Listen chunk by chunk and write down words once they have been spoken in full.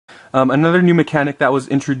Another new mechanic that was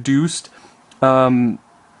introduced.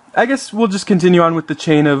 I guess we'll just continue on with the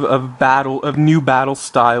chain of new battle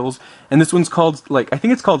styles, and this one's called, I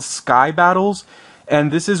think it's called Sky Battles,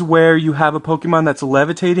 and this is where you have a Pokemon that's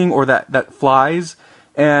levitating or that flies,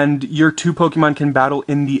 and your two Pokemon can battle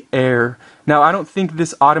in the air. Now, I don't think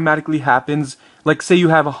this automatically happens. Like, say you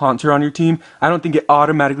have a Haunter on your team, I don't think it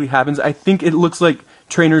automatically happens. I think it looks like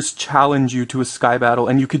trainers challenge you to a Sky Battle,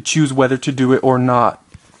 and you could choose whether to do it or not.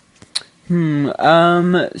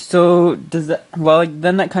 So does that,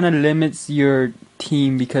 then that kind of limits your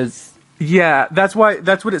team because... Yeah, that's what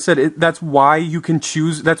it said. That's why you can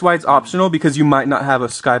choose, that's why it's optional, because you might not have a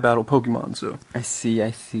Sky Battle Pokemon, so. I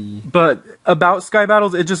see. But about Sky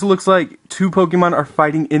Battles, it just looks like two Pokemon are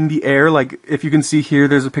fighting in the air. Like, if you can see here,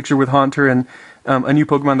 there's a picture with Haunter and a new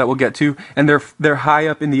Pokemon that we'll get to, and they're high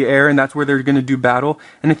up in the air, and that's where they're gonna do battle.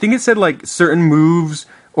 And I think it said, like, certain moves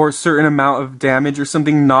or a certain amount of damage or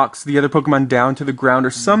something knocks the other Pokemon down to the ground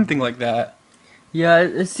or something like that. Yeah,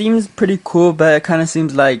 it seems pretty cool, but it kind of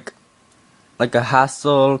seems like a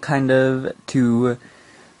hassle kind of to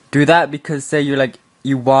do that, because say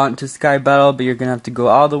you want to Sky Battle, but you're gonna have to go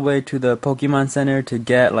all the way to the Pokemon Center to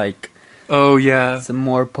get oh yeah, some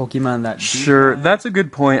more Pokemon that sure, that's a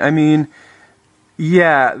good point. I mean,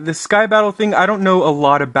 yeah, the Sky Battle thing, I don't know a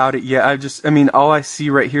lot about it yet. All I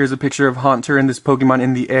see right here is a picture of Haunter and this Pokemon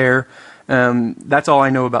in the air. That's all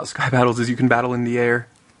I know about Sky Battles, is you can battle in the air.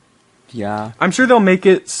 Yeah. I'm sure they'll make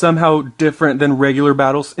it somehow different than regular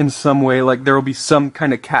battles in some way, like there will be some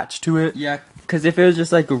kind of catch to it. Yeah, because if it was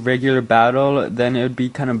just like a regular battle, then it would be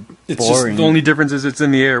kind of boring. It's just, the only difference is it's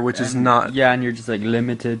in the air, which is not. Yeah, and you're just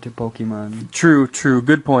limited to Pokemon. True,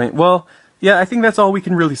 good point. Well, yeah, I think that's all we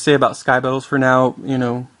can really say about Sky Battles for now. You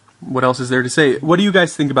know, what else is there to say? What do you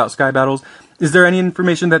guys think about Sky Battles? Is there any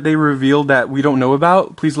information that they revealed that we don't know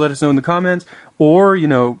about? Please let us know in the comments. Or,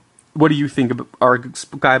 what do you think our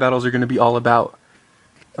Sky Battles are going to be all about?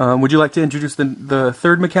 Would you like to introduce the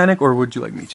third mechanic, or would you like me to?